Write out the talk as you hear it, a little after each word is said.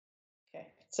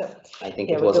So I think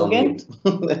here it we was go on again.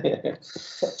 mute.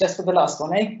 So just for the last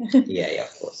one, eh? Yeah,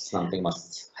 of course. Something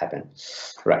must happen.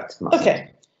 Right.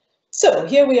 Okay. So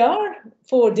here we are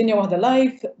for Dinja Waħda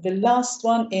Live, the last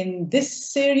one in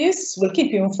this series. We'll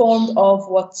keep you informed of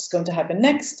what's going to happen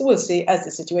next. We'll see as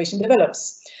the situation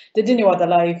develops. The Dinja Waħda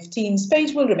Live Teams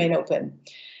page will remain open.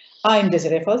 I'm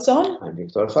Desirée Falzon. I'm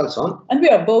Victor Falzon. And we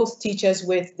are both teachers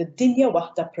with the Dinja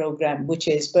Waħda program, which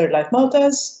is BirdLife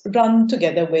Malta's, run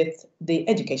together with the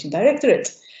Education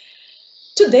Directorate.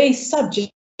 Today's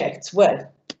subject,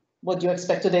 well, what do you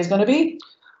expect today's going to be?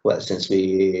 Well, since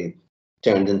we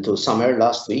turned into summer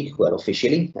last week, well,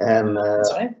 officially,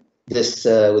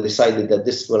 we decided that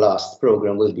this last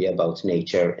program will be about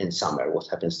nature in summer, what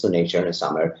happens to nature in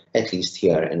summer, at least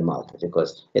here in Malta,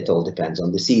 because it all depends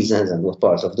on the seasons and what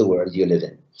part of the world you live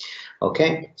in.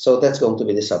 Okay, so that's going to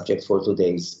be the subject for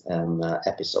today's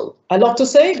episode. A lot to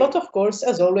say, but of course,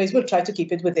 as always, we'll try to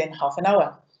keep it within half an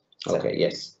hour. So, okay,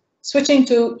 yes. Switching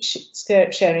to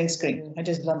sharing screen. I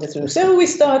just blundered through. So we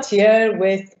start here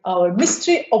with our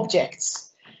mystery objects.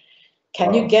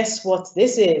 Can you guess what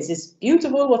this is? It's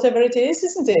beautiful, whatever it is,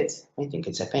 isn't it? I think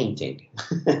it's a painting.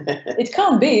 It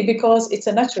can't be because it's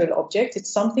a natural object.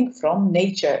 It's something from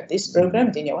nature. This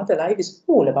program, Dinja Waħda Live, is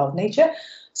all about nature.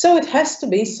 So it has to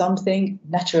be something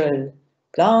natural.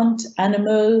 Plant,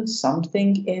 animal,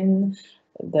 something in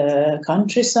the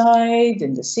countryside,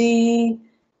 in the sea.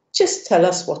 Just tell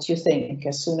us what you think.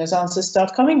 As soon as answers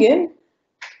start coming in,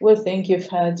 we'll think you've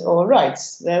had all right.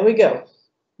 There we go.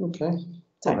 Okay.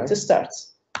 Time to start.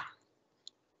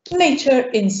 Nature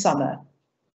in summer.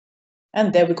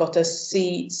 And there we got a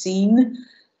scene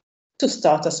to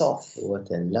start us off. What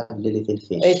a lovely little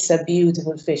fish. It's a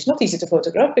beautiful fish. Not easy to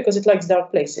photograph because it likes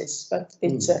dark places, but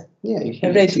it's a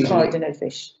red cardinal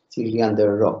fish. It's usually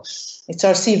under rocks. It's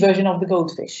our sea version of the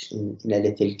goldfish. In a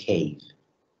little cave.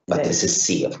 But this is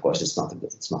sea, of course. It's not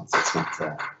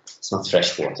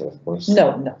fresh water, of course.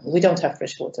 No, we don't have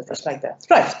fresh water, just like that.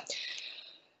 Right.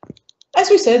 As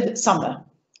we said, summer.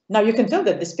 Now you can tell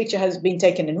that this picture has been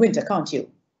taken in winter, can't you?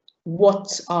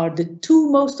 What are the two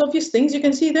most obvious things you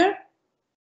can see there?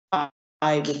 I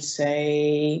would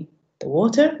say the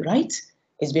water, right?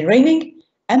 It's been raining,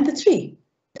 and the tree.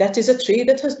 That is a tree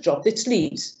that has dropped its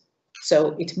leaves.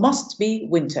 So it must be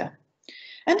winter.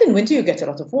 And in winter you get a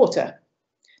lot of water.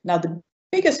 Now the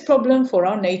biggest problem for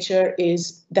our nature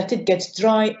is that it gets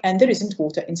dry and there isn't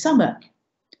water in summer.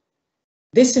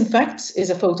 This, in fact, is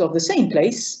a photo of the same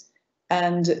place,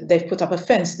 and they've put up a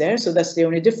fence there, so that's the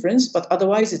only difference, but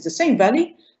otherwise it's the same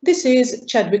valley. This is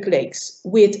Chadwick Lakes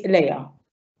with Leia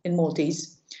in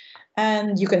Maltese.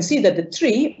 And you can see that the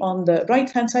tree on the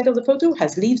right-hand side of the photo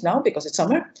has leaves now because it's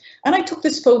summer. And I took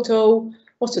this photo,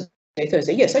 what's today,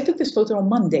 Thursday? Yes, I took this photo on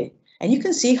Monday. And you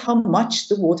can see how much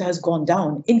the water has gone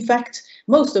down. In fact,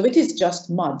 most of it is just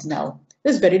mud now.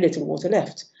 There's very little water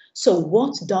left. So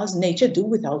what does nature do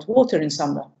without water in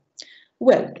summer?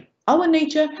 Well, our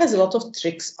nature has a lot of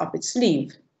tricks up its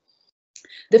sleeve.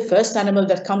 The first animal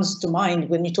that comes to mind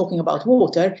when you're talking about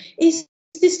water is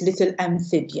this little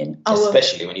amphibian.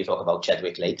 Especially when you talk about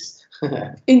Chadwick Lakes.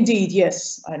 Indeed,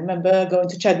 yes. I remember going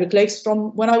to Chadwick Lakes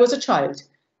from when I was a child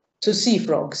to see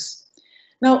frogs.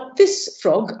 Now, this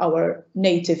frog, our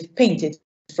native painted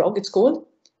frog, it's called,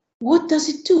 what does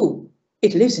it do?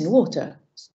 It lives in water.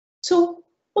 So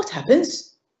what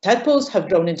happens? Tadpoles have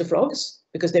grown into frogs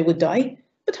because they would die.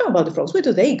 But how about the frogs? Where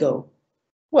do they go?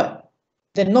 Well,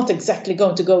 they're not exactly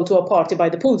going to go to a party by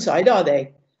the poolside, are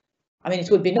they? I mean,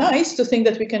 it would be nice to think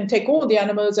that we can take all the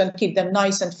animals and keep them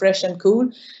nice and fresh and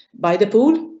cool by the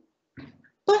pool.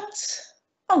 But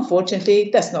unfortunately,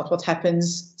 that's not what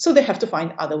happens. So they have to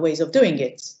find other ways of doing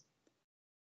it.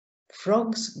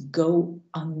 Frogs go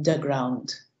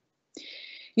underground.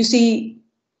 You see,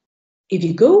 if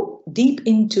you go deep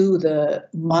into the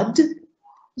mud,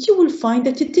 you will find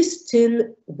that it is still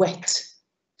wet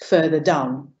further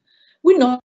down. We're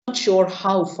not sure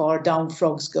how far down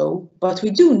frogs go, but we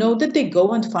do know that they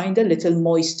go and find a little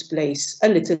moist place, a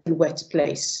little wet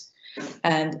place.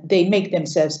 And they make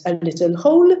themselves a little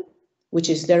hole, which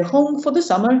is their home for the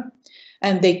summer.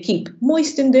 And they keep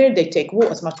moist in there. They take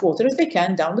as much water as they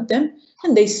can down with them,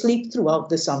 and they sleep throughout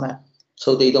the summer.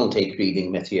 So they don't take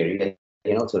reading material,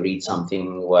 to read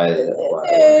something while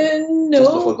no.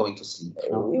 Just before going to sleep.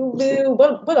 No?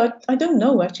 Well, I don't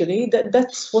know actually.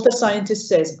 That's what a scientist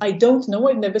says. I don't know.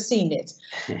 I've never seen it,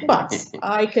 but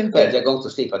I can. Well, they're going to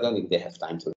sleep. I don't think they have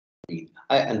time to read.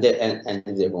 And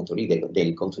if they're going to read,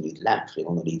 they're going to need lamps. They're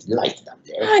going to need light down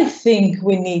there. I think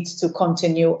we need to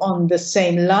continue on the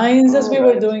same lines as we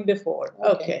were doing before.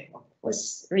 Okay.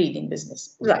 Was reading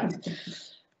business, right?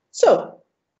 So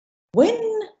when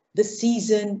the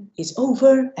season is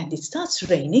over and it starts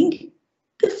raining,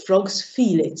 the frogs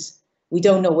feel it. We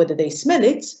don't know whether they smell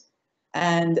it,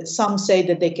 and some say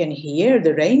that they can hear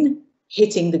the rain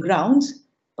hitting the ground,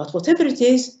 but whatever it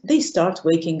is, they start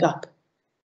waking up.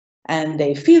 And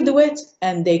they feel the wet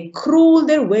and they crawl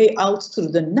their way out through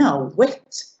the now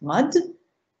wet mud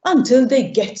until they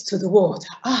get to the water.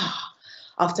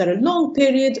 After a long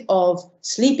period of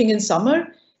sleeping in summer,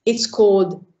 it's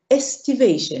called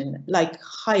estivation, like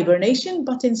hibernation,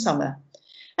 but in summer.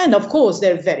 And of course,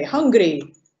 they're very hungry,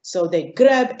 so they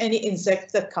grab any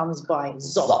insect that comes by.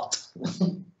 Zot.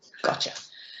 Gotcha.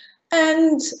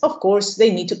 And of course,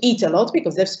 they need to eat a lot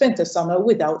because they've spent the summer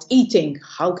without eating.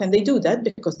 How can they do that?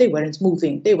 Because they weren't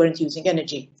moving, they weren't using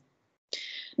energy.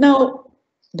 Now,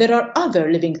 there are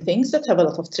other living things that have a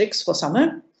lot of tricks for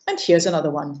summer, and here's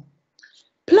another one.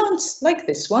 Plants like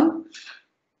this one,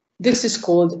 this is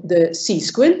called the sea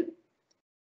squill,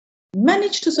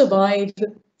 manage to survive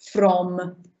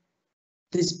from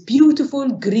these beautiful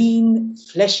green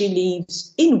fleshy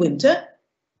leaves in winter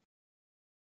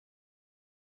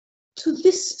to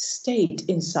this state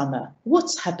in summer.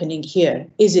 What's happening here?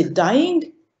 Is it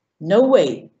dying? No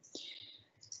way.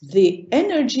 The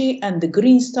energy and the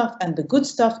green stuff and the good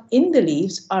stuff in the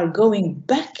leaves are going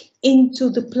back into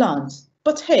the plant.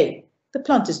 But hey, the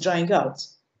plant is drying out.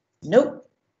 Nope,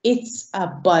 it's a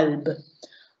bulb.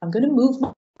 I'm going to move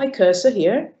my cursor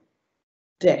here.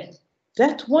 There.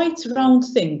 That white round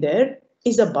thing there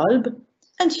is a bulb.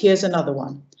 And here's another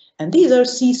one. And these are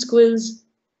sea squills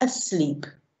asleep.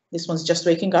 This one's just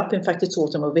waking up. In fact, it's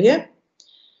autumn over here.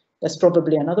 There's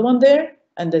probably another one there.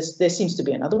 And there seems to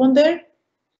be another one there.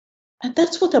 And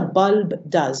that's what a bulb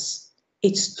does.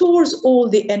 It stores all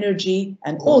the energy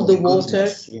and all the water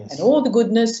and all the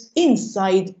goodness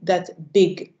inside that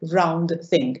big round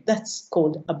thing. That's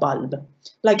called a bulb,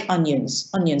 like onions.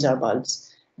 Onions are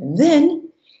bulbs. And then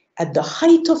at the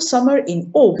height of summer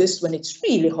in August, when it's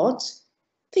really hot,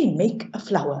 they make a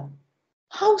flower.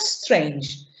 How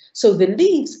strange. So the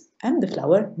leaves and the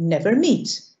flower never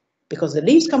meet because the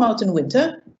leaves come out in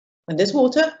winter when there's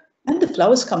water and the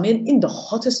flowers come in the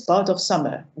hottest part of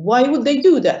summer. Why would they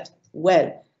do that?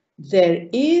 Well, there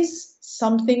is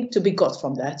something to be got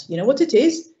from that. You know what it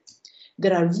is?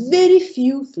 There are very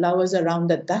few flowers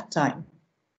around at that time.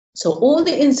 So all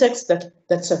the insects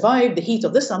that survive the heat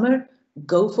of the summer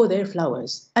go for their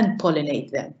flowers and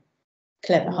pollinate them.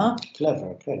 Clever, huh?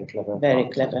 Clever, very clever. Very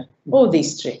clever. All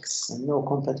these tricks. And no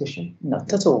competition.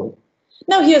 Not at all.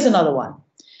 Now here's another one.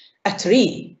 A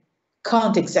tree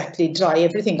can't exactly dry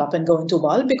everything up and go into a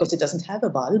bulb because it doesn't have a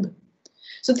bulb.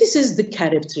 So this is the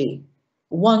carob tree.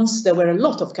 Once there were a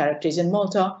lot of carob trees in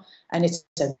Malta, and it's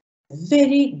a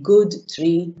very good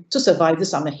tree to survive the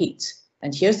summer heat.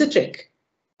 And here's the trick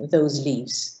with those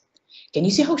leaves. Can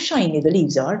you see how shiny the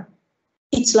leaves are?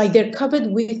 It's like they're covered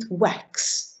with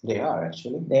wax. They are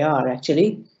actually. They are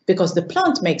actually, because the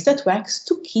plant makes that wax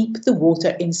to keep the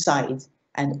water inside,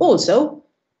 and also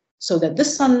so that the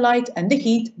sunlight and the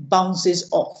heat bounces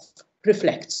off,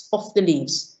 reflects off the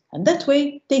leaves. And that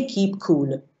way they keep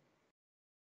cool.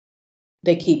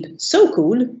 They keep so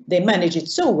cool, they manage it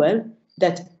so well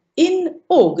that in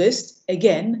August,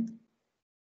 again,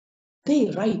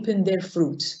 they ripen their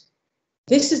fruit.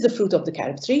 This is the fruit of the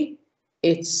carob tree.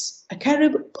 It's a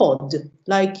carob pod,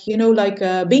 like, you know, like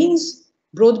beans,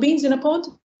 broad beans in a pod.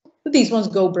 But these ones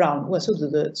go brown. Well, so do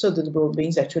the broad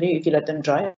beans, actually, if you let them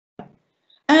dry.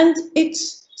 And it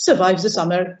survives the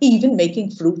summer, even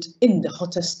making fruit in the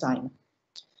hottest time.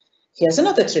 Here's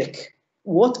another trick.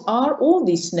 What are all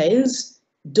these snails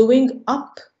doing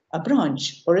up a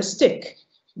branch or a stick?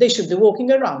 They should be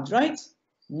walking around, right?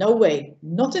 No way,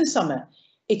 not in summer.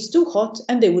 It's too hot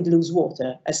and they would lose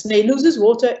water. A snail loses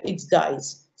water, it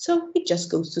dies. So it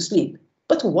just goes to sleep.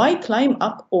 But why climb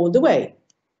up all the way?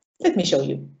 Let me show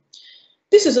you.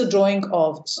 This is a drawing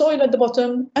of soil at the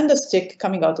bottom and a stick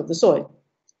coming out of the soil.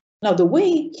 Now, the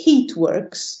way heat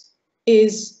works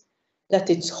is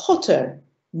that it's hotter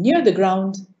near the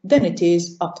ground than it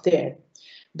is up there,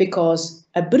 because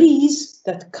a breeze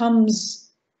that comes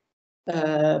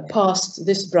past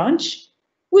this branch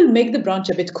will make the branch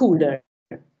a bit cooler,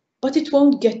 but it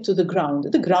won't get to the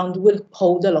ground. The ground will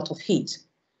hold a lot of heat.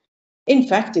 In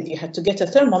fact, if you had to get a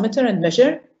thermometer and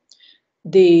measure,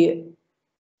 the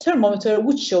thermometer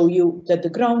would show you that the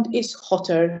ground is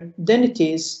hotter than it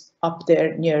is up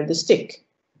there near the stick.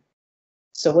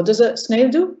 So what does a snail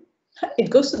do? It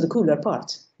goes to the cooler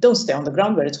part. Don't stay on the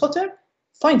ground where it's hotter.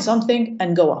 Find something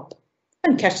and go up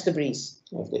and catch the breeze.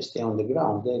 If they stay on the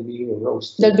ground, they'll be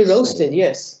roasted. They'll be roasted,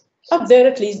 yes. Up there,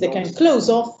 at least they can close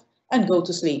off and go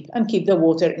to sleep and keep the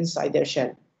water inside their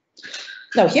shell.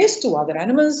 Now here's two other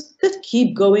animals that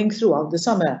keep going throughout the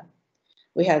summer.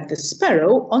 We have the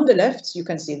sparrow on the left. You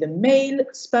can see the male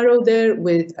sparrow there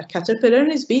with a caterpillar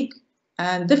in his beak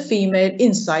and the female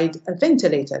inside a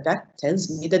ventilator. That tells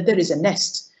me that there is a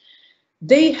nest.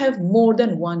 They have more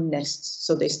than one nest.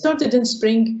 So they started in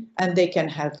spring and they can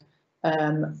have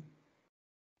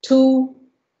 2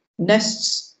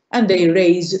 nests and they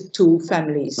raise 2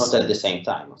 families. Not at the same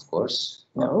time, of course.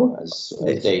 No.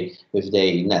 If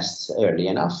they nest early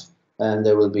enough, and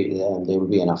there will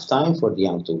be enough time for the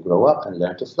young to grow up and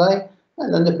learn to fly,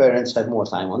 and then the parents have more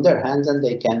time on their hands and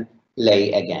they can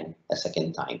lay again a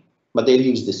second time. But they'll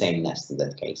use the same nest in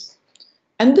that case.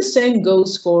 And the same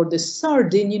goes for the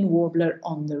Sardinian warbler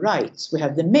on the right. We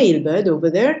have the male bird over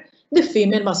there. The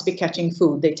female must be catching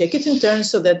food. They take it in turns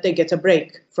so that they get a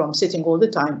break from sitting all the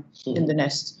time in the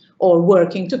nest or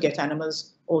working to get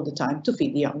animals all the time to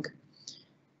feed the young.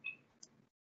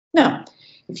 Now,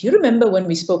 if you remember when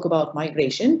we spoke about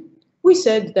migration, we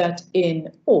said that in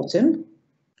autumn,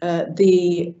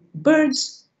 the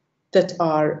birds that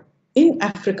are in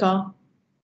Africa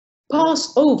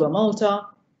pass over Malta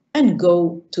and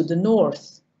go to the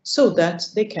north so that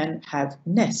they can have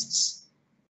nests.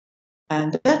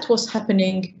 And that was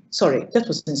happening, sorry, that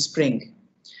was in spring.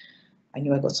 I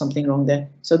knew I got something wrong there.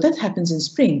 So that happens in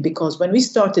spring because when we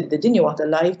started the Dinja Waħda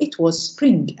Live, it was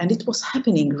spring and it was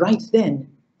happening right then.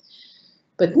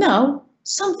 But now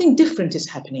something different is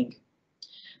happening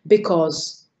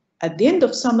because at the end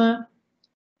of summer,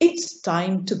 it's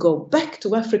time to go back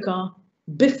to Africa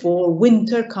before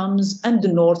winter comes and the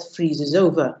north freezes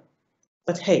over.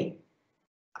 But hey,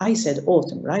 I said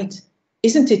autumn, right?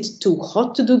 Isn't it too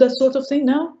hot to do that sort of thing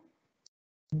now?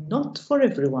 Not for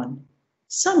everyone.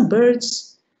 Some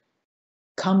birds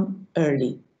come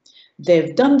early.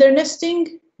 They've done their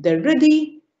nesting, they're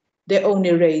ready, they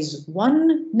only raise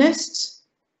 1 nest,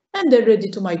 and they're ready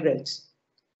to migrate.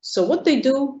 So what they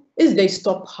do is they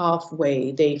stop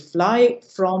halfway. They fly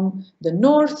from the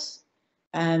north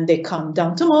and they come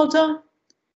down to Malta.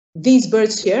 These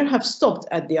birds here have stopped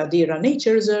at the Adira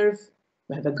Nature Reserve.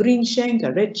 We have a green shank,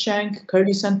 a red shank,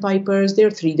 curly sandpipers. There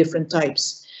are 3 different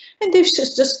types. And they've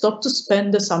just stopped to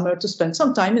spend the summer, to spend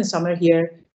some time in summer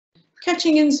here,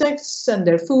 catching insects and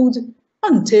their food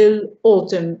until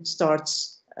autumn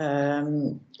starts.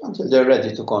 Until they're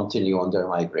ready to continue on their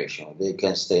migration. They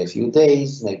can stay a few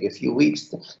days, maybe a few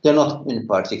weeks. They're not in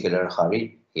particular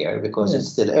hurry here because it's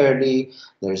still early.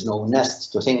 There's no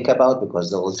nest to think about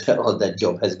because all that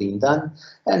job has been done.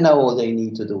 And now all they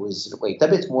need to do is wait a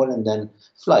bit more and then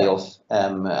fly off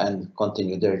and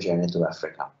continue their journey to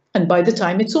Africa. And by the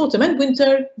time it's autumn and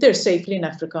winter, they're safely in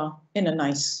Africa in a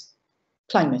nice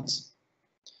climate.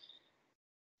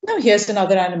 Now here's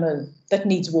another animal that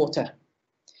needs water.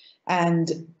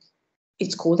 And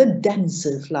it's called a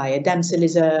damselfly. A damsel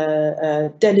is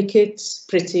a delicate,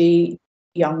 pretty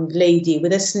young lady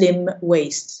with a slim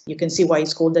waist. You can see why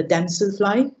it's called a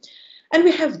damselfly. And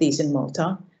we have these in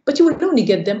Malta, but you will only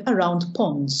get them around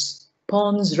ponds.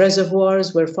 Ponds,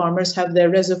 reservoirs, where farmers have their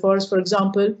reservoirs, for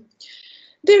example.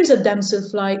 There's a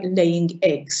damselfly laying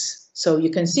eggs. So you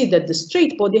can see that the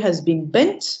straight body has been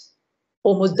bent,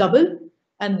 almost double,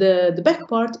 and the back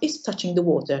part is touching the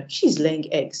water. She's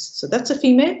laying eggs. So that's a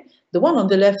female. The one on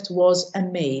the left was a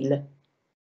male.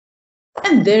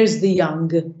 And there's the young.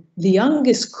 The young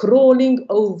is crawling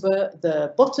over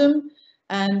the bottom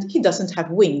and he doesn't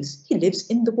have wings. He lives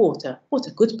in the water. What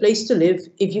a good place to live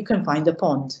if you can find a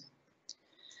pond.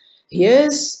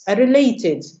 Here's a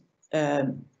related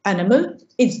animal.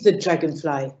 It's the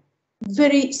dragonfly.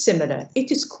 Very similar.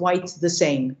 It is quite the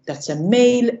same. That's a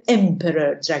male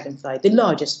emperor dragonfly, the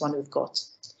largest one we've got.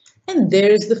 And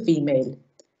there's the female.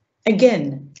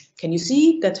 Again, can you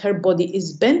see that her body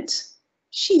is bent?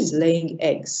 She's laying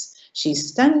eggs. She's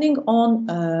standing on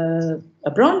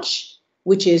a branch,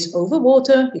 which is over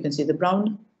water. You can see the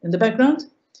brown in the background.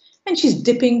 And she's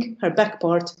dipping her back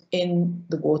part in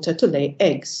the water to lay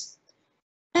eggs.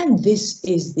 And this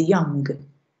is the young.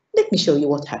 Let me show you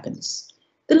what happens.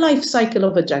 The life cycle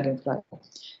of a dragonfly.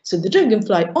 So the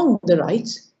dragonfly on the right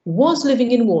was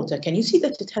living in water. Can you see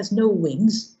that it has no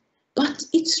wings, but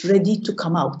it's ready to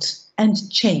come out and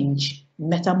change,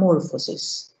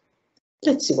 metamorphosis.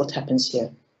 Let's see what happens here.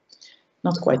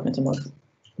 Not quite metamorphosis.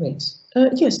 Wait.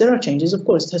 Yes, there are changes. Of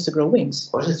course, it has to grow wings.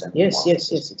 Of course it's yes,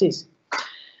 it is.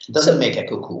 It doesn't make a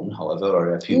cocoon, however,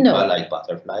 or a pupa like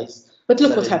butterflies. But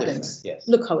look what happens. Yes.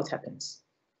 Look how it happens.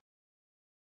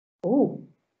 Oh.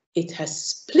 It has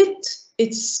split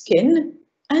its skin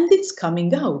and it's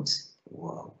coming out.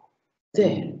 Wow.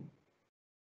 There.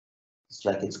 It's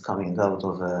like it's coming out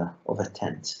of a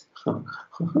tent.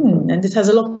 And it has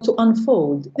a lot to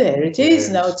unfold. There it is.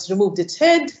 Now it's removed its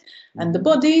head and the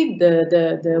body,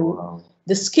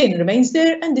 the skin remains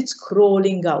there and it's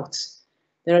crawling out.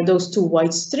 There are those two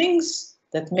white strings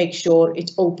that make sure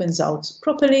it opens out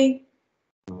properly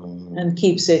and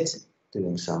keeps it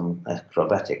doing some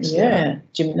acrobatics. Yeah,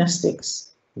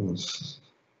 gymnastics.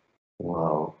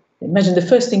 Wow. Imagine the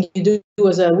first thing you do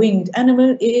as a winged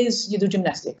animal is you do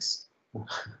gymnastics.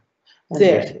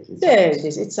 There it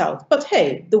is, it's out. But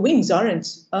hey, the wings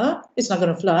aren't, it's not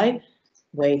going to fly.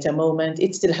 Wait a moment,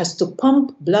 it still has to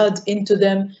pump blood into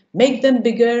them, make them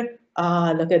bigger.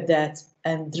 Look at that,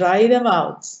 and dry them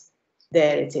out.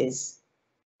 There it is.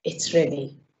 It's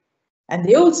ready. And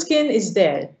the old skin is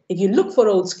there. If you look for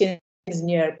old skins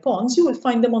near ponds, you will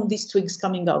find them on these twigs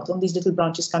coming out, on these little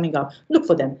branches coming out. Look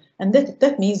for them. And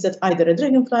that means that either a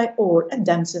dragonfly or a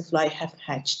damselfly have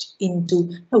hatched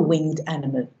into a winged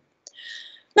animal.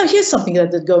 Now here's something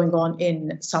that is going on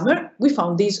in summer. We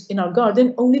found these in our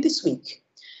garden only this week.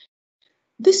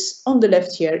 This on the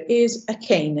left here is a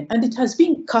cane, and it has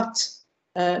been cut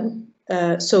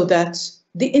so that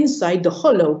the inside, the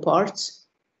hollow part,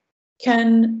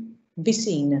 can be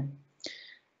seen.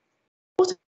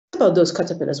 What about those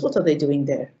caterpillars? What are they doing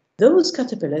there? Those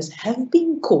caterpillars have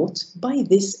been caught by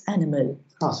this animal.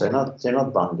 Oh, so they're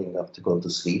not bundling up to go to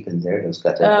sleep in there, those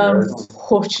caterpillars?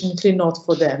 Fortunately not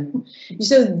for them.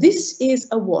 So this is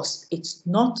a wasp. It's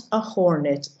not a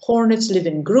hornet. Hornets live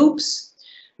in groups.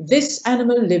 This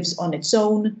animal lives on its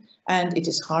own and it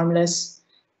is harmless.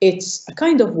 It's a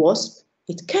kind of wasp.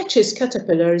 It catches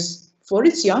caterpillars for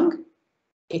its young.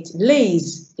 It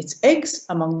lays its eggs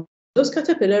among those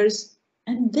caterpillars.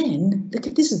 And then, look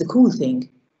at this is the cool thing.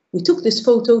 We took this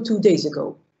photo 2 days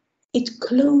ago. It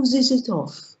closes it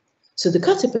off. So the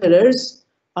caterpillars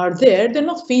are there. They're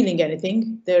not feeling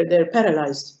anything. They're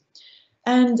paralyzed.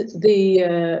 And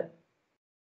the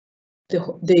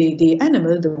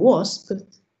animal, the wasp,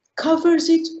 covers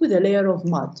it with a layer of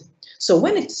mud. So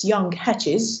when its young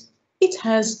hatches, it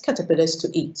has caterpillars to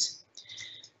eat.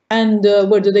 And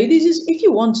where do they do this? If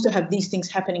you want to have these things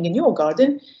happening in your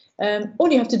garden, all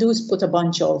you have to do is put a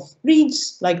bunch of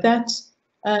reeds like that,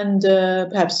 and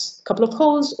perhaps a couple of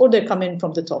holes, or they come in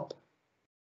from the top.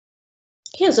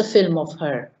 Here's a film of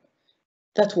her,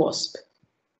 that wasp,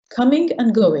 coming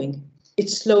and going.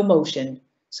 It's slow motion.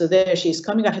 So there she is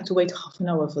coming. I had to wait half an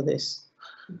hour for this.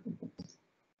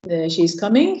 There she's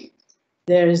coming.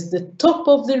 There's the top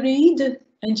of the reed,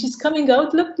 and she's coming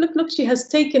out. Look, look, look. She has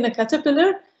taken a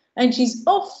caterpillar, and she's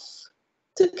off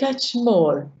to catch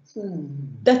more.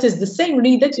 That is the same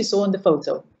reed that you saw in the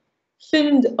photo.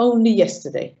 Filmed only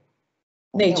yesterday.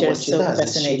 Nature is so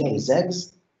fascinating. She lays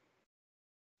eggs.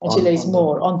 And she lays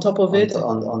more on top of it.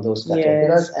 On those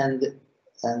caterpillars, yes.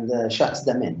 and shuts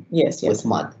them in. Yes, yes. With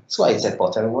mud. That's why it's a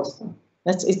potter wasp.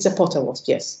 It's a potter wasp,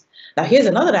 yes. Now here's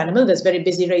another animal that's very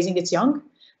busy raising its young.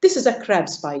 This is a crab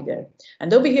spider.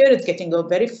 And over here it's getting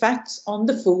very fat on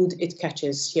the food it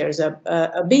catches. Here's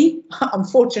a bee. I'm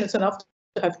fortunate enough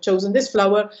to have chosen this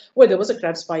flower where there was a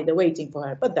crab spider waiting for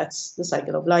her. But that's the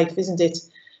cycle of life, isn't it?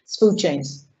 It's food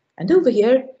chains. And over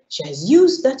here, she has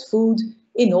used that food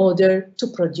in order to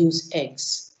produce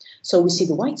eggs. So we see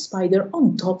the white spider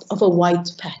on top of a white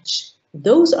patch.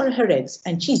 Those are her eggs,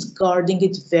 and she's guarding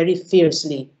it very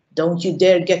fiercely. Don't you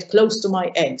dare get close to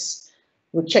my eggs.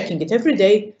 We're checking it every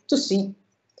day to see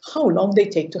how long they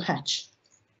take to hatch.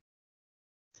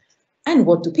 And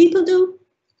what do people do?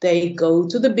 They go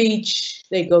to the beach,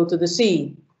 they go to the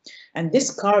sea. And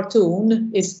this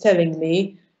cartoon is telling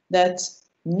me that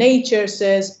nature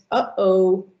says,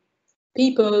 uh-oh,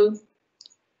 people,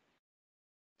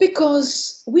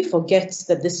 because we forget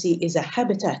that the sea is a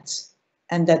habitat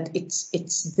and that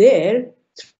it's there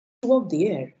throughout the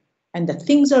year and that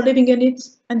things are living in it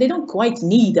and they don't quite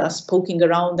need us poking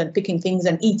around and picking things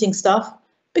and eating stuff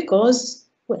because,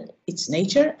 well, it's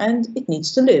nature and it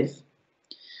needs to live.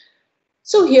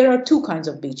 So here are two kinds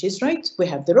of beaches, right? We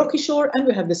have the rocky shore and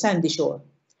we have the sandy shore.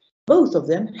 Both of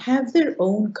them have their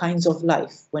own kinds of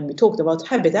life. When we talked about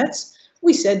habitats,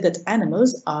 we said that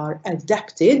animals are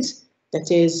adapted,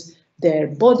 that is, their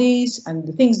bodies and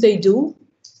the things they do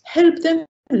help them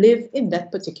live in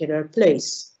that particular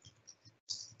place.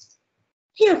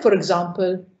 Here, for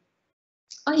example,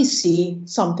 I see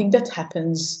something that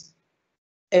happens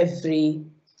every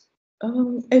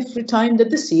time that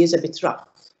the sea is a bit rough.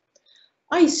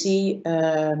 I see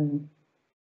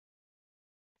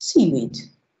seaweed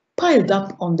piled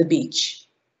up on the beach.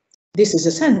 This is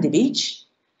a sandy beach.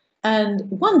 And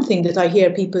one thing that I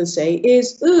hear people say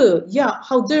is, oh, yeah,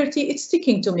 how dirty, it's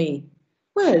sticking to me.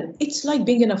 Well, it's like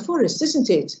being in a forest, isn't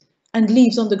it? And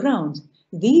leaves on the ground.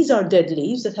 These are dead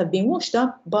leaves that have been washed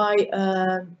up by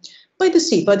the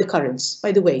sea, by the currents,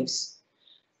 by the waves.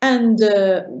 And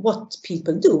what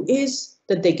people do is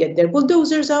that they get their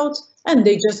bulldozers out and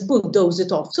they just bulldoze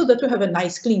it off so that we have a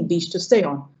nice clean beach to stay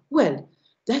on. Well,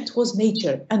 that was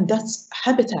nature and that's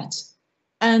habitat.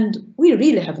 And we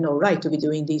really have no right to be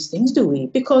doing these things, do we?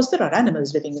 Because there are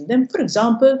animals living in them. For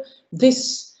example,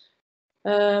 this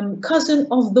cousin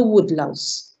of the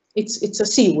woodlouse. It's a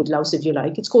sea woodlouse, if you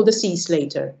like. It's called a sea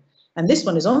slater. And this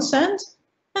one is on sand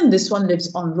and this one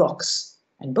lives on rocks.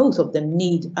 And both of them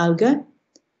need algae.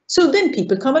 So then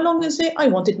people come along and say, I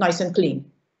want it nice and clean.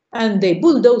 And they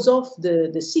bulldoze off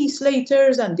the sea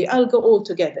slaters and the algae all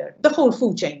together. The whole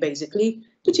food chain, basically,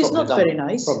 which is not very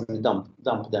nice. Probably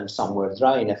dump them somewhere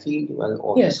dry in a field. Well,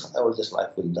 all this life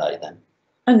will die then.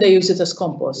 And they use it as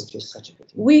compost. Which is such a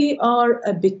pity. We are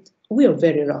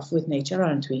very rough with nature,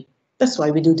 aren't we? That's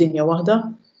why we do Dinja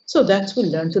Waħda, so that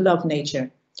we'll learn to love nature.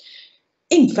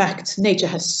 In fact, nature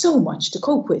has so much to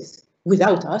cope with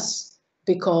without us,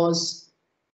 because,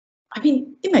 I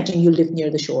mean, imagine you live near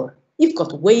the shore. You've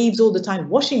got waves all the time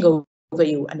washing over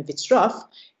you, and if it's rough,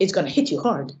 it's going to hit you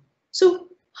hard. So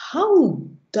how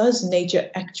does nature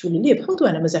actually live? How do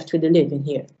animals actually live in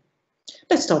here?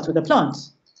 Let's start with the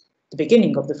plants, the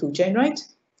beginning of the food chain, right?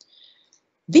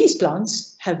 These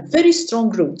plants have very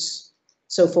strong roots.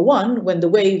 So for one, when the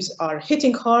waves are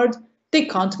hitting hard, they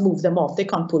can't move them off, they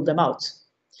can't pull them out.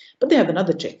 But they have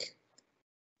another trick.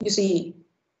 You see,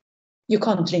 you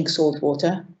can't drink salt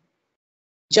water.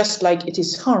 Just like it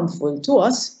is harmful to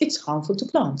us, it's harmful to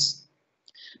plants.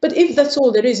 But if that's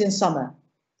all there is in summer,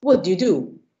 what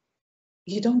do?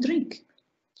 You don't drink.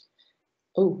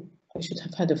 Oh, I should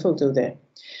have had a photo there.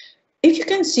 If you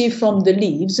can see from the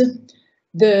leaves,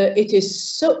 their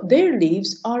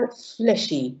leaves are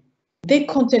fleshy. They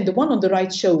contain, the one on the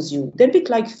right shows you, they're a bit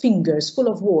like fingers full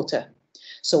of water.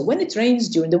 So when it rains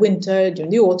during the winter,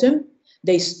 during the autumn,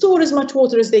 they store as much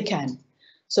water as they can,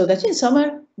 so that in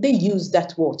summer they use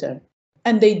that water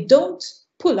and they don't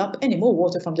pull up any more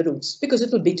water from the roots because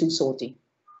it will be too salty.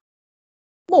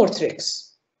 More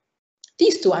tricks.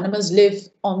 These two animals live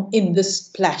in the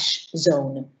splash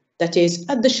zone, that is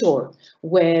at the shore,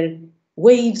 where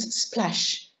waves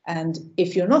splash. And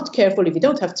if you're not careful, if you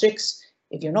don't have tricks,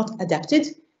 if you're not adapted,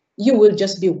 you will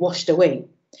just be washed away.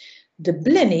 The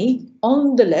blenny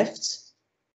on the left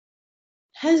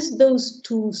has those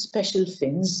two special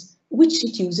fins, which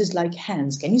it uses like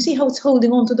hands. Can you see how it's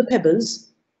holding on to the pebbles?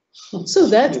 So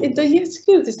that it's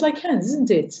cute, it's like hands,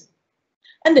 isn't it?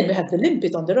 And then we have the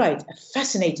limpet on the right, a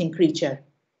fascinating creature.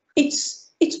 It's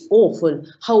awful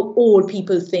how all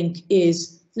people think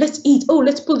is, let's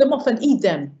pull them off and eat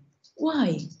them.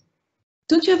 Why?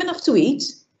 Don't you have enough to eat?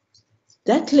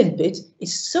 That limpet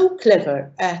is so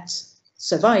clever at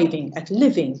surviving, at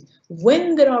living.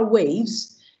 When there are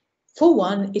waves, for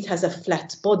one, it has a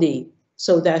flat body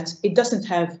so that it doesn't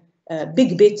have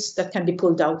big bits that can be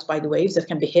pulled out by the waves, that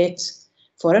can be hit.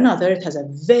 For another, it has a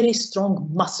very strong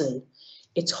muscle.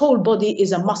 Its whole body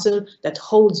is a muscle that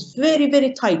holds very,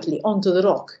 very tightly onto the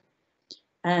rock.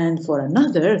 And for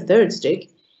another, third trick,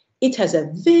 it has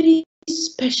a very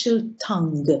special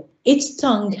tongue. Its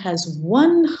tongue has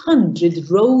 100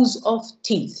 rows of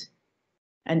teeth.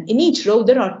 And in each row,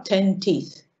 there are 10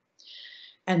 teeth.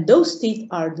 And those teeth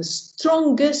are the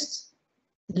strongest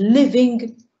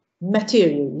living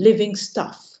material, living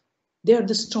stuff. They are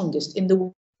the strongest in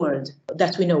the world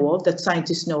that we know of, that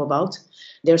scientists know about.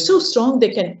 They're so strong, they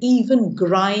can even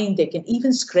grind, they can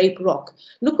even scrape rock.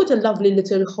 Look what a lovely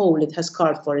little hole it has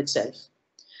carved for itself.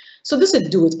 So does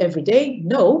it do it every day?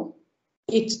 No.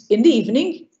 In the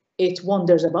evening, it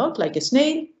wanders about like a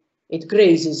snail. It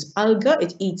grazes alga,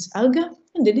 it eats alga,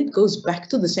 and then it goes back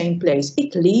to the same place.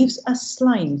 It leaves a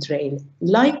slime trail,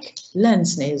 like land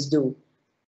snails do.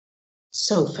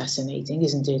 So fascinating,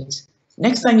 isn't it?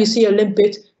 Next time you see a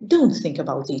limpet, don't think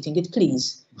about eating it,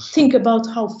 please. Think about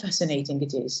how fascinating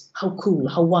it is, how cool,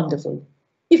 how wonderful.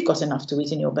 You've got enough to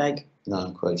eat in your bag. No,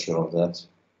 I'm quite sure of that.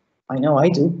 I know I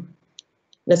do.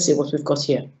 Let's see what we've got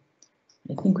here.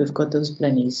 I think we've got those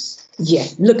blennies. Yeah,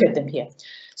 look at them here.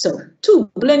 So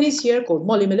 2 blennies here called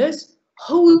molly millers,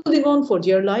 holding on for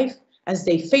dear life as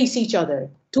they face each other.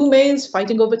 2 males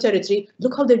fighting over territory.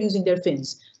 Look how they're using their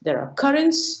fins. There are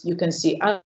currents. You can see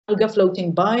alga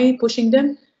floating by, pushing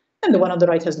them, and the one on the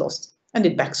right has lost, and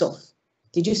it backs off.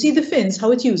 Did you see the fins,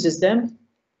 how it uses them?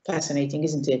 Fascinating,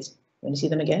 isn't it? When you see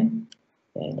them again?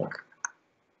 There, look.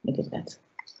 Look at that.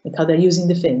 Look how they're using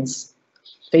the fins.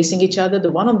 Facing each other.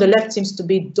 The one on the left seems to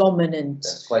be dominant.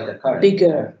 That's quite a current.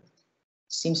 Bigger.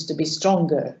 Seems to be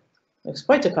stronger. Looks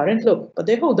quite a current, look. But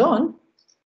they hold on.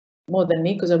 More than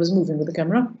me, because I was moving with the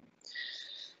camera.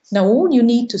 Now all you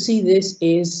need to see this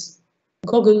is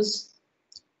goggles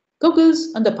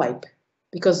and a pipe,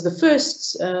 because the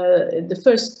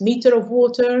first meter of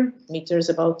water, meter is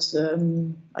about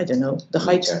I don't know, the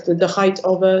height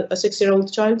of a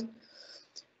 6-year-old child.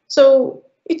 So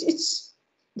it's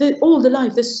all the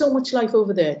life. There's so much life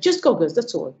over there. Just goggles,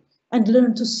 that's all, and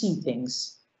learn to see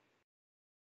things.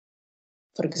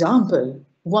 For example,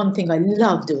 one thing I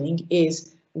love doing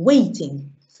is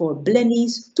waiting for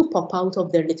blennies to pop out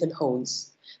of their little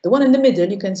holes. The one in the middle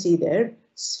you can see there,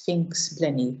 Sphinx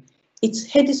blenny. Its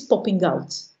head is popping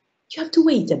out. You have to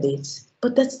wait a bit,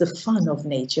 but that's the fun of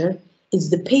nature. It's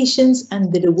the patience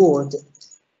and the reward.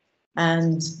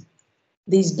 And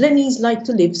these blennies like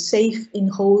to live safe in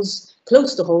holes,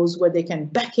 close to holes where they can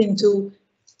back into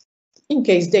in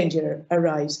case danger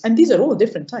arrives. And these are all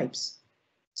different types.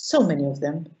 So many of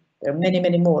them. There are many,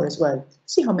 many more as well.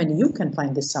 See how many you can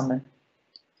find this summer.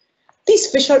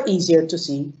 These fish are easier to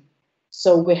see.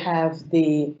 So we have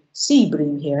the sea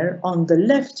bream here. On the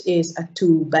left is a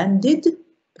 2-banded,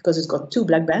 because it's got 2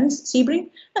 black bands, sea bream.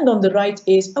 And on the right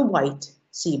is a white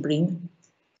sea bream.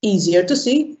 Easier to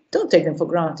see. Don't take them for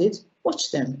granted.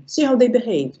 Watch them. See how they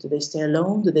behave. Do they stay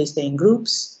alone? Do they stay in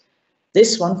groups?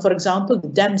 This one, for example, the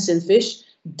damselfish,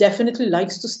 definitely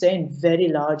likes to stay in very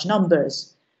large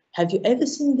numbers. Have you ever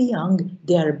seen the young?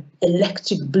 They are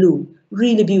electric blue,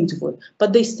 really beautiful,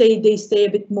 but they stay a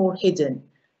bit more hidden.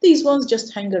 These ones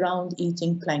just hang around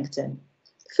eating plankton.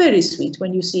 Very sweet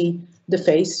when you see the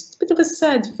face, a bit of a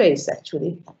sad face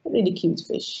actually, a really cute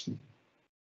fish.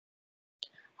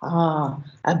 Ah,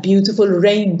 a beautiful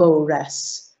rainbow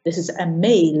wrasse. This is a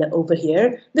male over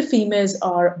here. The females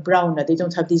are browner, they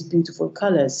don't have these beautiful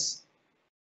colors.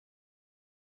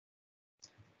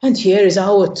 And here is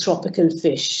our tropical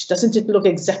fish. Doesn't it look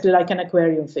exactly like an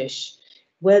aquarium fish?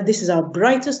 Well, this is our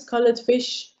brightest colored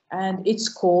fish, and it's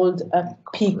called a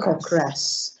peacock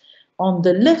wrasse. On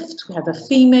the left, we have a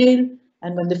female,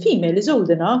 and when the female is old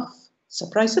enough,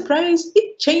 surprise, surprise,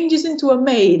 it changes into a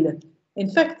male. In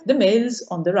fact, the males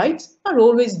on the right are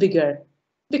always bigger,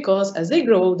 because as they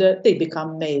grow older, they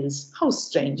become males. How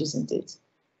strange, isn't it?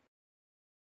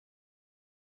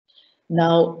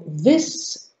 Now,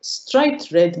 this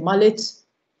striped red mullet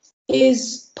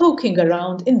is poking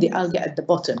around in the algae at the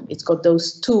bottom. It's got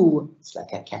those 2... It's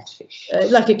like a catfish.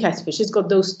 Like a catfish. It's got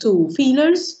those 2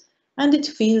 feelers, and it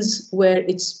feels where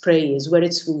its prey is, where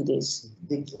its food is.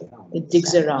 It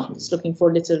digs around. It's looking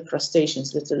for little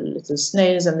crustaceans, little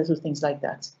snails and little things like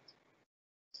that.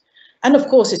 And of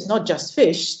course, it's not just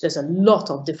fish. There's a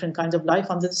lot of different kinds of life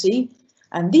under the sea.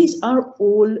 And these are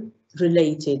all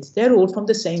related. They're all from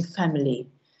the same family.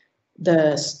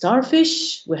 The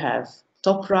starfish, we have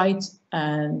top right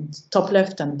and top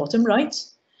left and bottom right.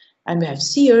 And we have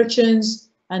sea urchins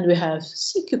and we have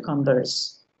sea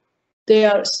cucumbers. They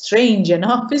are strange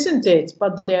enough, isn't it?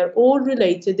 But they're all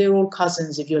related. They're all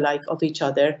cousins, if you like, of each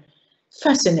other.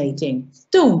 Fascinating.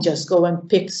 Don't just go and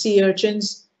pick sea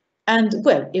urchins. And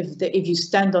well, if you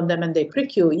stand on them and they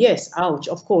prick you, yes, ouch,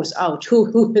 of course, ouch.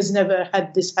 Who has never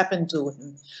had this happen to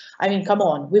him? I mean, come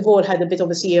on, we've all had a bit of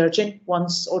a sea urchin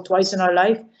once or twice in our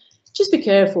life. Just be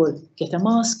careful, get a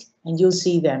mask and you'll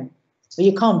see them. But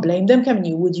you can't blame them, can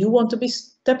you? Would you want to be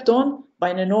stepped on by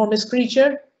an enormous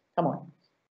creature? Come on,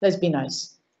 let's be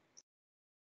nice.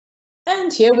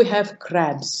 And here we have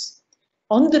crabs.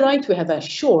 On the right, we have a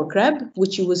shore crab,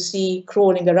 which you will see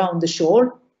crawling around the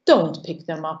shore. Don't pick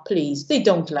them up, please. They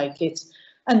don't like it.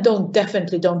 And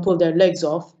definitely don't pull their legs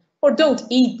off, or don't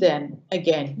eat them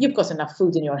again. You've got enough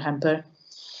food in your hamper.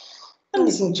 And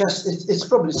it's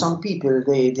probably some people,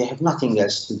 they have nothing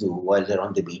else to do while they're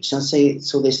on the beach, and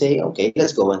so they say, okay,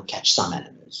 let's go and catch some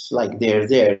animals. Like they're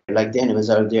there, like the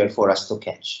animals are there for us to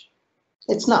catch.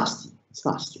 It's nasty. It's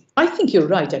nasty. I think you're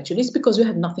right, actually. It's because you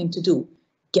have nothing to do.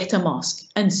 Get a mask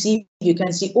and see if you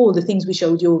can see all the things we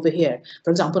showed you over here.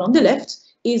 For example, on the left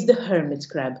is the hermit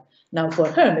crab. Now, for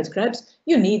hermit crabs,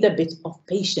 you need a bit of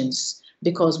patience,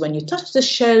 because when you touch the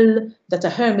shell that a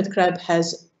hermit crab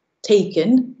has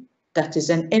taken, that is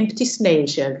an empty snail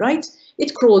shell, right?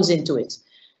 It crawls into it.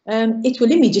 It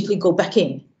will immediately go back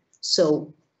in.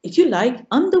 So if you like,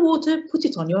 underwater, put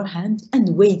it on your hand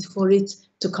and wait for it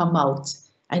to come out,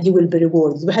 and you will be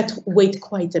rewarded. We had to wait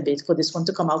quite a bit for this one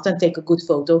to come out and take a good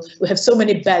photo. We have so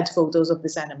many bad photos of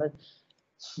this animal.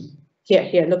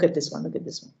 Here, look at this one, look at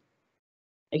this one.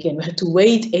 Again, we had to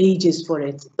wait ages for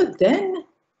it, but then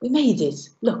we made it,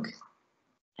 look.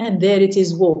 And there it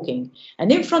is walking.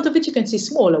 And in front of it, you can see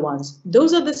smaller ones.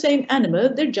 Those are the same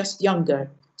animal, they're just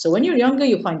younger. So when you're younger,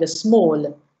 you find a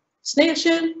small snail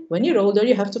shell. When you're older,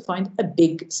 you have to find a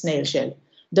big snail shell.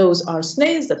 Those are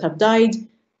snails that have died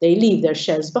They leave their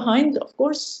shells behind, of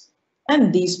course,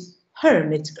 and these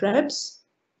hermit crabs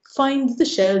find the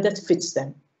shell that fits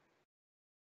them.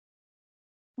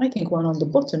 I think one on the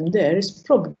bottom there is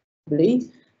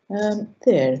probably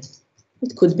there.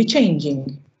 It could be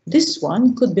changing. This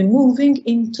one could be moving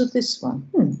into this one.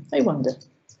 I wonder.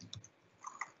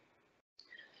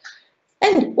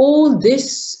 And all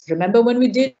this, remember when we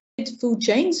did food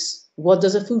chains? What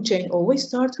does a food chain always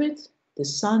start with? The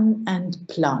sun and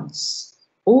plants.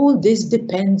 All this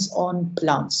depends on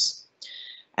plants.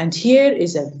 And here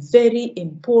is a very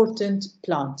important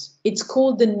plant. It's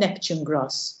called the Neptune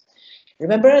grass.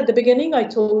 Remember at the beginning I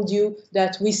told you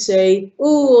that we say,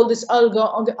 oh, all this alga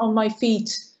on my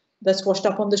feet that's washed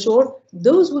up on the shore.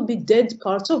 Those would be dead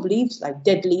parts of leaves, like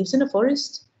dead leaves in a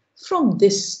forest, from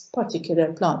this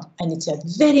particular plant. And it's a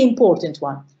very important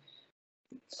one.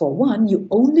 For one, you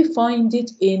only find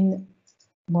it in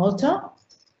Malta,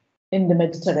 in the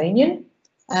Mediterranean,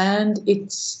 and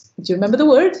it's, do you remember the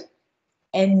word?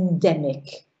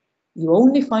 Endemic. You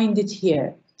only find it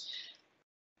here.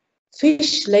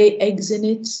 Fish lay eggs in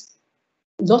it.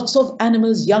 Lots of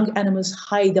animals, young animals,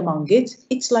 hide among it.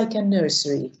 It's like a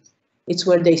nursery. It's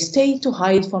where they stay to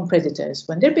hide from predators.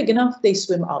 When they're big enough, they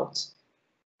swim out.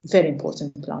 Very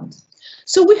important plant.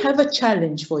 So we have a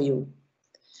challenge for you.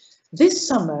 This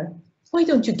summer, why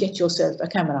don't you get yourself a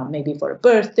camera, maybe for a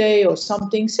birthday or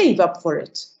something, save up for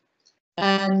it.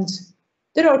 And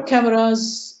there are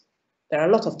cameras. There are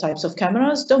a lot of types of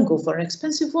cameras. Don't go for an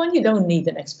expensive one. You don't need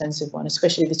an expensive one,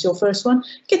 especially if it's your first one.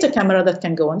 Get a camera that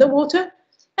can go underwater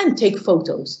and take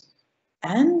photos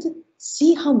and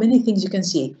see how many things you can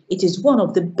see. It is one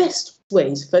of the best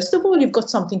ways. First of all, you've got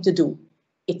something to do.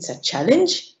 It's a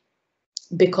challenge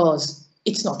because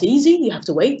it's not easy. You have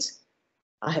to wait.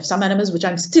 I have some animals which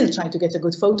I'm still trying to get a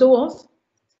good photo of.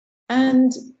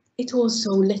 And it also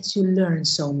lets you learn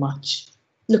so much.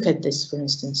 Look at this, for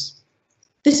instance.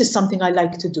 This is something I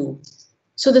like to do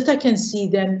so that I can see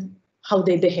them, how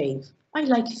they behave. I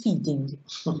like feeding.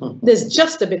 There's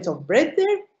just a bit of bread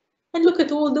there. And look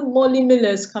at all the Molly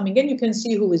Millers coming in. You can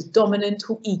see who is dominant,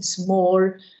 who eats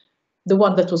more. The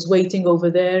one that was waiting over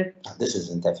there. This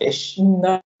isn't a fish.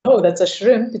 No, that's a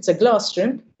shrimp. It's a glass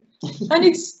shrimp. And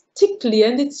it's tickly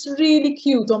and it's really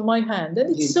cute on my hand.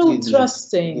 And it's so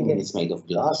trusting. You mean it's made of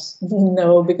glass?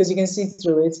 No, because you can see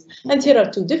through it. And here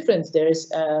are two different. There's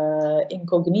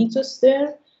Incognitus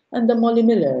there and the Molly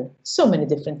Miller. So many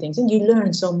different things. And you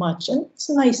learn so much. And it's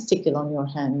a nice tickle on your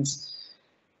hands.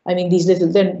 I mean, these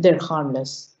little, they're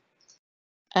harmless.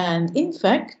 And in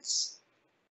fact,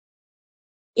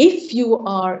 if you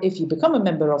become a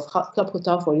member of Club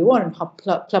Hutaf or you are in Club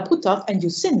Hutaf and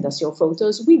you send us your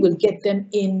photos, we will get them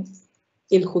in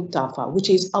Il Hutafa,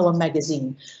 which is our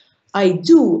magazine. I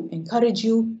do encourage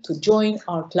you to join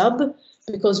our club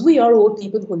because we are all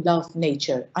people who love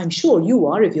nature. I'm sure you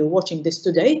are if you're watching this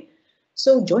today.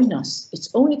 So join us. It's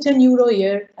only €10 a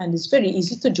year and it's very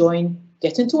easy to join.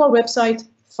 Get into our website,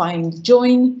 find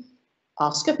join,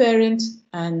 ask a parent,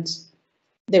 and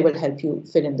they will help you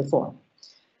fill in the form.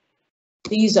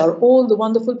 These are all the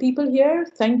wonderful people here.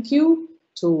 Thank you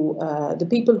to the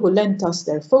people who lent us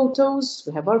their photos.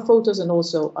 We have our photos and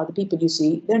also other people you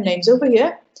see their names over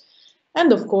here.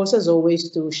 And of course, as always,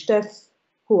 to Steph,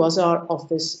 who was our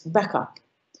office backup.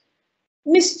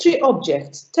 Mystery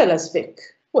object. Tell us, Vic,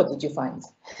 what did you find?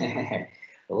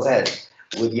 Well,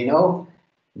 would you know?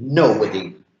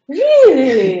 Nobody.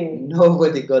 Really?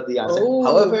 Nobody got the answer. Oh.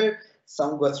 However,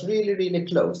 some got really, really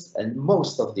close, and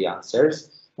most of the answers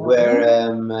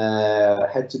were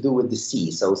had to do with the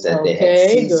sea. So that they had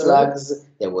sea slugs,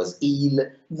 there was eel,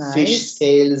 fish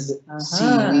scales,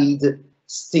 seaweed,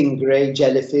 stingray,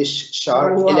 jellyfish,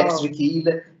 shark, electric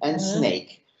eel, and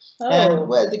snake. And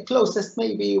well, the closest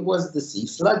maybe was the sea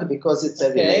slug because it's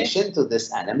a relation to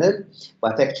this animal,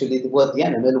 but actually what the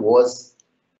animal was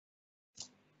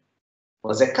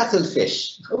a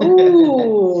cuttlefish.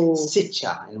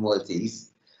 Sitcha in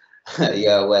Maltese.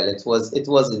 Yeah, well, it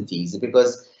wasn't easy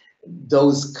because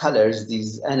those colors,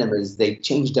 these animals, they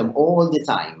changed them all the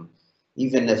time.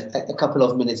 Even a couple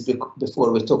of minutes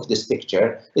before we took this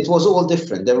picture, it was all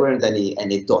different. There weren't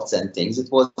any dots and things. It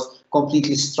was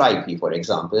completely stripy, for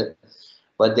example.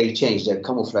 But they changed. Their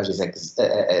camouflage is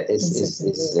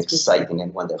exciting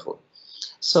and wonderful.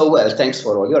 So, well, thanks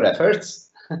for all your efforts.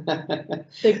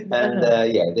 And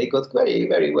yeah, they got very,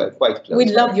 very well, quite close. We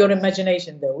love your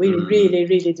imagination, though. We really,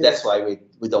 really do. That's why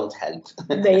we don't help.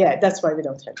 Yeah, that's why we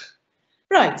don't help.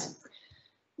 Right.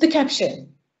 The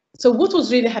caption. So what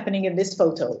was really happening in this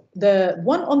photo? The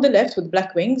one on the left with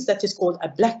black wings, that is called a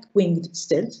black-winged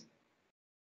stilt.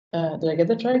 Did I get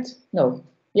that right? No.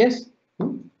 Yes?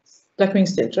 Black wing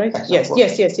stilt, right? Yes.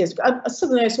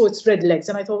 Suddenly I saw its red legs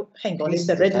and I thought, hang on, is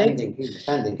that red leg?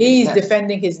 He's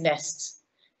defending his nest.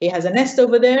 He has a nest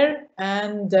over there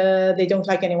and they don't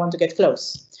like anyone to get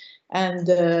close. And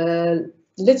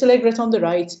little egret on the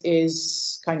right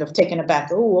is kind of taken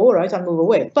aback. Oh, all right, I'll move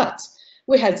away. But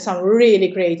we had some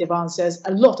really creative answers,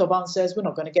 a lot of answers. We're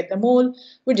not going to get them all.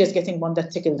 We're just getting one that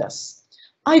tickled us.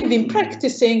 I've been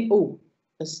practicing, oh,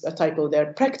 there's a typo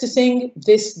there, practicing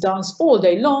this dance all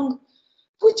day long.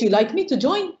 Would you like me to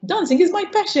join? Dancing is my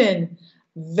passion.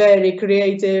 Very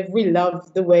creative. We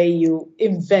love the way you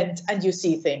invent and you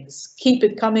see things. Keep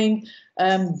it coming.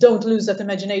 Don't lose that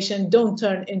imagination. Don't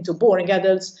turn into boring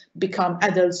adults. Become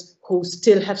adults who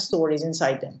still have stories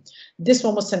inside them. This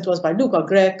one was sent to us by Luca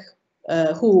Grek,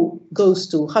 who goes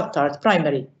to Hattart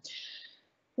Primary.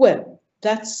 Well,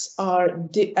 that's our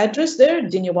address there,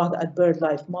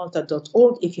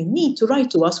 dinjawaħda@birdlifemalta.org. If you need to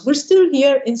write to us, we're still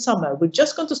here in summer. We're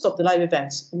just going to stop the live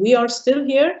events. We are still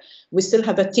here. We still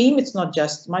have a team. It's not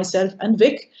just myself and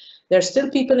Vic. There are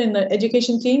still people in the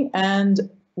education team, and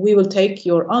we will take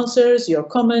your answers, your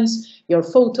comments, your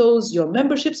photos, your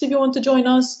memberships if you want to join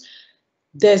us.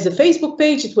 There's the Facebook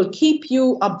page. It will keep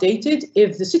you updated.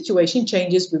 If the situation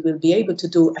changes, we will be able to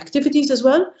do activities as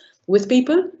well with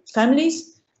people, families,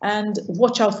 and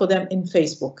watch out for them in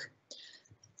Facebook.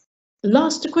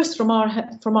 Last request from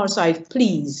our side,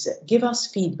 please give us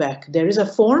feedback. There is a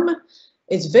form.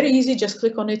 It's very easy. Just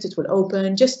click on it. It will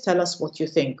open. Just tell us what you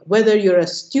think, whether you're a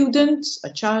student, a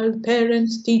child,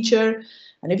 parent, teacher.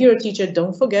 And if you're a teacher,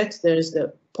 don't forget there's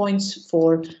the points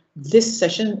for this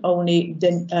session only,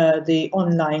 then the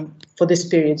online for this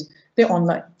period, the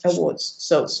online awards.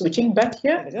 So switching back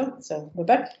here, there we go. So we're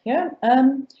back here.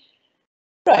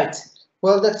 Right.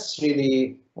 Well, that's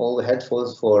really all we had for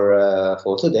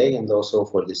today, and also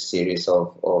for this series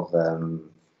of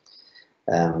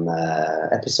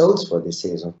episodes, for this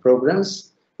series of programs.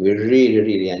 We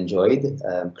really enjoyed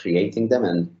creating them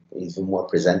and even more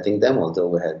presenting them,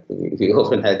 although we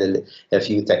often had a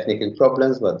few technical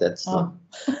problems, but that's not.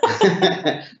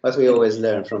 But we always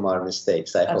learn from our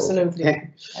mistakes, I hope.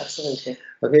 Absolutely.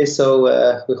 Okay, so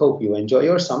we hope you enjoy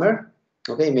your summer.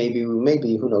 Okay, maybe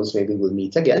who knows? Maybe we'll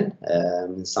meet again.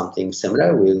 Something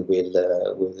similar. We'll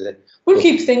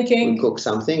keep thinking. We'll cook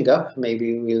something up.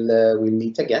 Maybe we'll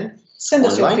meet again. Send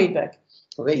us your feedback.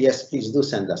 Okay, yes, please do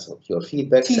send us your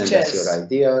feedback. Teachers. Send us your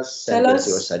ideas. Send us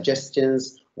your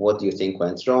suggestions. What do you think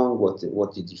went wrong?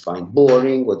 What did you find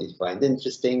boring? What did you find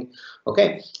interesting?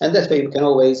 Okay, and that way we can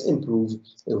always improve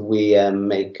if we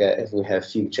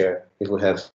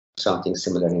have something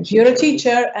similar in future. You're a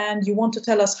teacher and you want to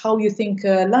tell us how you think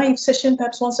a live session,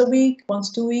 perhaps once a week,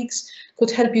 once 2 weeks, could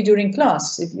help you during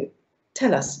class. If you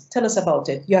tell us about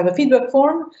it. You have a feedback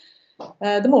form.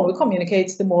 The more we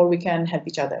communicate, the more we can help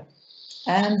each other.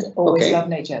 And always love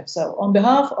nature. So on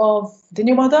behalf of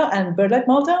Dinja Waħda and BirdLife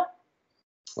Malta.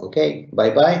 Okay,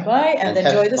 bye-bye. Bye, and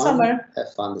enjoy the summer.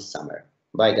 Have fun this summer.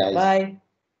 Bye, guys. Bye.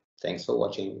 Thanks for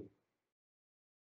watching.